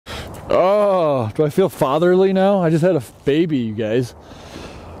Oh, do I feel fatherly now? I just had a baby, you guys.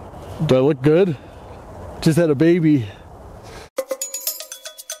 Do I look good? Just had a baby.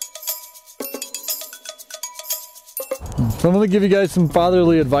 So I'm going to give you guys some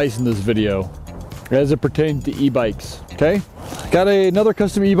fatherly advice in this video as it pertains to e-bikes, okay? Got another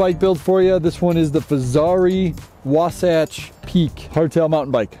custom e-bike build for you. This one is the Fezzari Wasatch Peak hardtail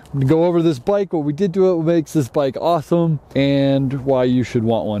mountain bike. I'm going to go over this bike, what we did to it, what makes this bike awesome, and why you should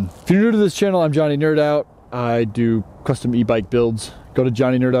want one. If you're new to this channel, I'm Johnny Nerd Out. I do custom e-bike builds. Go to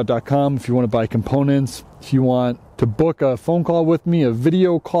johnnynerd.com if you want to buy components, if you want to book a phone call with me, a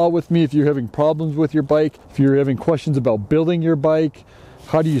video call with me, if you're having problems with your bike, if you're having questions about building your bike,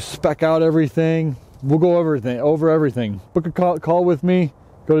 how do you spec out everything, we'll go over everything. Book a call with me,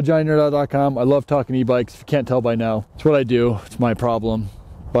 go to johnnynerd.com. I love talking e-bikes. If you can't tell by now, it's what I do. It's my problem.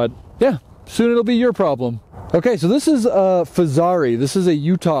 But yeah, soon it'll be your problem. Okay, so this is Fezzari. This is a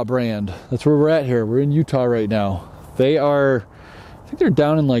Utah brand. That's where we're at here. We're in Utah right now. They are, I think they're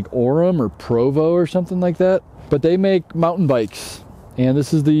down in like Orem or Provo or something like that. But they make mountain bikes. And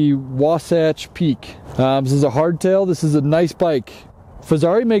this is the Wasatch Peak. This is a hardtail. This is a nice bike.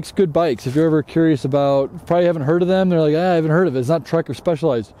 Fezzari makes good bikes. If you're ever curious about, probably haven't heard of them, they're like, I haven't heard of it. It's not Trek or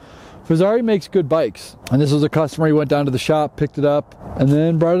Specialized. Fezzari makes good bikes. And this was a customer. He went down to the shop, picked it up, and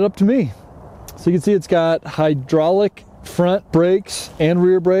then brought it up to me. So you can see it's got hydraulic front brakes and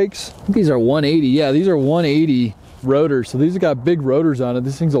rear brakes. I think these are 180. Yeah, these are 180 rotors. So these have got big rotors on it.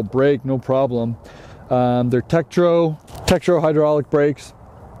 These things will brake, no problem. They're Tektro hydraulic brakes.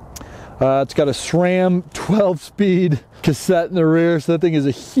 It's got a SRAM 12-speed cassette in the rear, so that thing is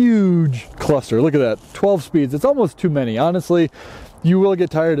a huge cluster. Look at that, 12 speeds. It's almost too many. Honestly, you will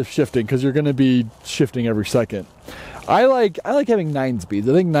get tired of shifting because you're going to be shifting every second. I like having 9 speeds.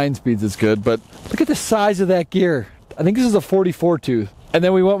 I think 9 speeds is good, but look at the size of that gear. I think this is a 44 tooth. And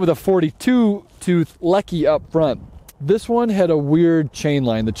then we went with a 42 tooth Lecky up front. This one had a weird chain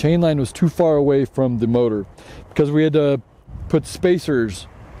line. The chain line was too far away from the motor because we had to put spacers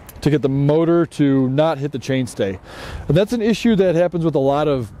to get the motor to not hit the chainstay. And that's an issue that happens with a lot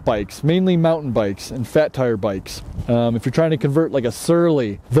of bikes, mainly mountain bikes and fat tire bikes. If you're trying to convert like a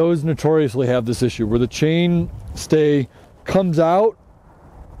Surly, those notoriously have this issue where the chainstay comes out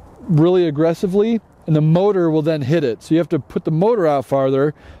really aggressively and the motor will then hit it. So you have to put the motor out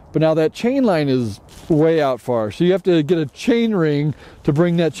farther, but now that chain line is way out far. So you have to get a chain ring to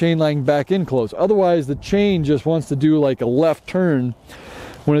bring that chain line back in close. Otherwise the chain just wants to do like a left turn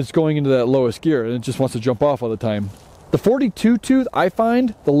when it's going into that lowest gear and it just wants to jump off all the time. The 42 tooth, I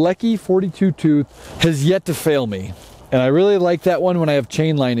find, the Lecky 42 tooth has yet to fail me. And I really like that one when I have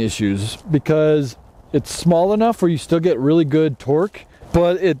chain line issues because it's small enough where you still get really good torque,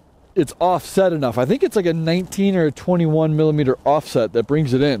 but it's offset enough. I think it's like a 19 or a 21 millimeter offset that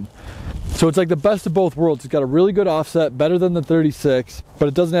brings it in. So it's like the best of both worlds. It's got a really good offset, better than the 36, but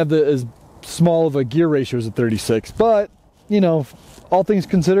it doesn't have as small of a gear ratio as a 36. But, you know, all things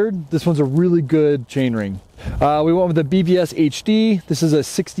considered, this one's a really good chain ring. We went with the BBSHD. This is a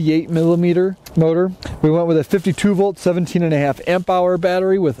 68 millimeter motor. We went with a 52 volt, 17.5 amp hour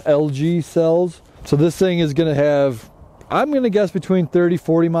battery with LG cells. So this thing is gonna have, I'm gonna guess between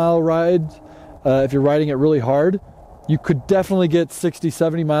 30-40 mile rides. If you're riding it really hard, you could definitely get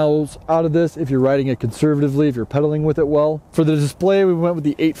 60-70 miles out of this if you're riding it conservatively, if you're pedaling with it well. For the display, we went with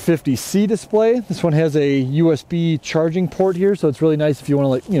the 850C display. This one has a USB charging port here, so it's really nice if you want to,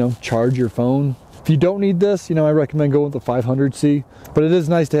 like, you know, charge your phone. If you don't need this, you know, I recommend going with the 500C, but it is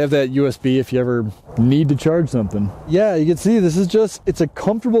nice to have that USB if you ever need to charge something. Yeah, you can see this is just, it's a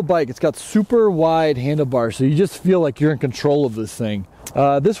comfortable bike. It's got super wide handlebars, so you just feel like you're in control of this thing.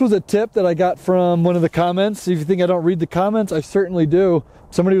 This was a tip that I got from one of the comments. If you think I don't read the comments, I certainly do.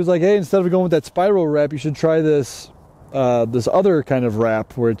 Somebody was like, hey, instead of going with that spiral wrap, you should try this this other kind of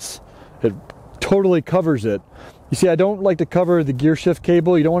wrap where it totally covers it. You see, I don't like to cover the gear shift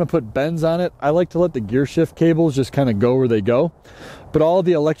cable. You don't want to put bends on it. I like to let the gear shift cables just kind of go where they go. But all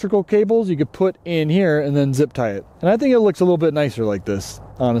the electrical cables you could put in here and then zip tie it. And I think it looks a little bit nicer like this,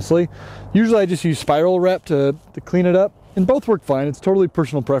 honestly. Usually I just use spiral wrap to clean it up. And both work fine. It's totally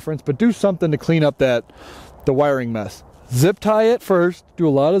personal preference, but do something to clean up the wiring mess. Zip tie it first, do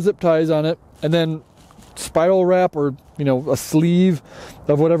a lot of zip ties on it, and then spiral wrap or, you know, a sleeve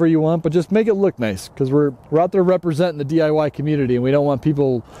of whatever you want, but just make it look nice because we're out there representing the DIY community and we don't want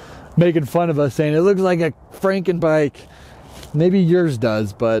people making fun of us saying it looks like a Franken bike. Maybe yours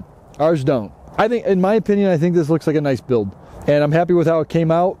does, but ours don't. I think, in my opinion, I think this looks like a nice build and I'm happy with how it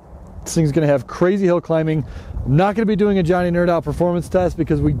came out. This thing's gonna have crazy hill climbing. I'm not gonna be doing a Johnny Nerd Out performance test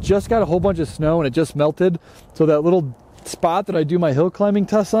because we just got a whole bunch of snow and it just melted. So that little spot that I do my hill climbing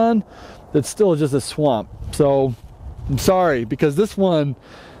tests on, it's still just a swamp. So I'm sorry, because this one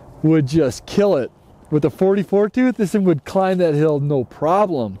would just kill it. With a 44 tooth, this thing would climb that hill no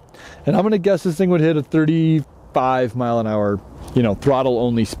problem. And I'm gonna guess this thing would hit a 35 mile an hour, you know, throttle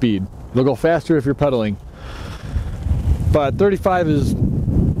only speed. It'll go faster if you're pedaling, but 35 is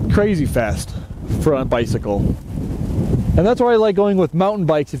crazy fast for a bicycle. And that's why I like going with mountain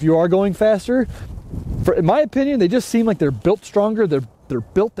bikes if you are going faster. In my opinion, they just seem like they're built stronger. They're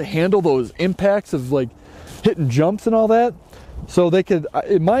built to handle those impacts of like hitting jumps and all that. So they could,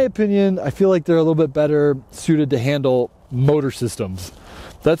 in my opinion, I feel like they're a little bit better suited to handle motor systems.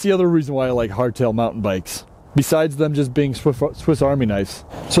 That's the other reason why I like hardtail mountain bikes, besides them just being Swiss Army knives.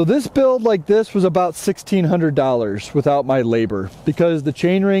 So this build like this was about $1,600 without my labor, because the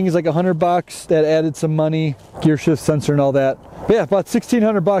chain ring is like $100. That added some money, gear shift sensor and all that. But yeah, about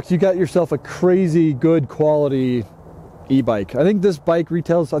 $1,600, you got yourself a crazy good quality e-bike. I think this bike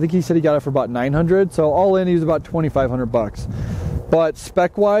retails, I think he said he got it for about $900, so all in he was about $2,500. But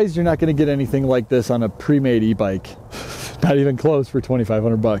spec wise, you're not going to get anything like this on a pre-made e-bike. Not even close for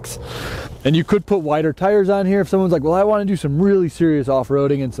 $2,500. And you could put wider tires on here if someone's like, well, I want to do some really serious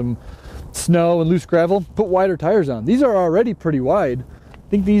off-roading and some snow and loose gravel. Put wider tires on. These are already pretty wide. I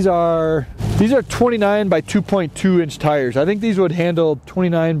think these are 29 by 2.2 inch tires. I think these would handle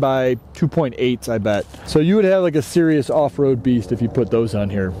 29 by 2.8s, I bet. So you would have like a serious off-road beast if you put those on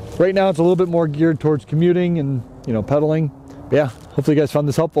here. Right now it's a little bit more geared towards commuting and, you know, pedaling. But yeah, hopefully you guys found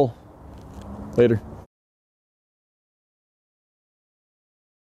this helpful. Later.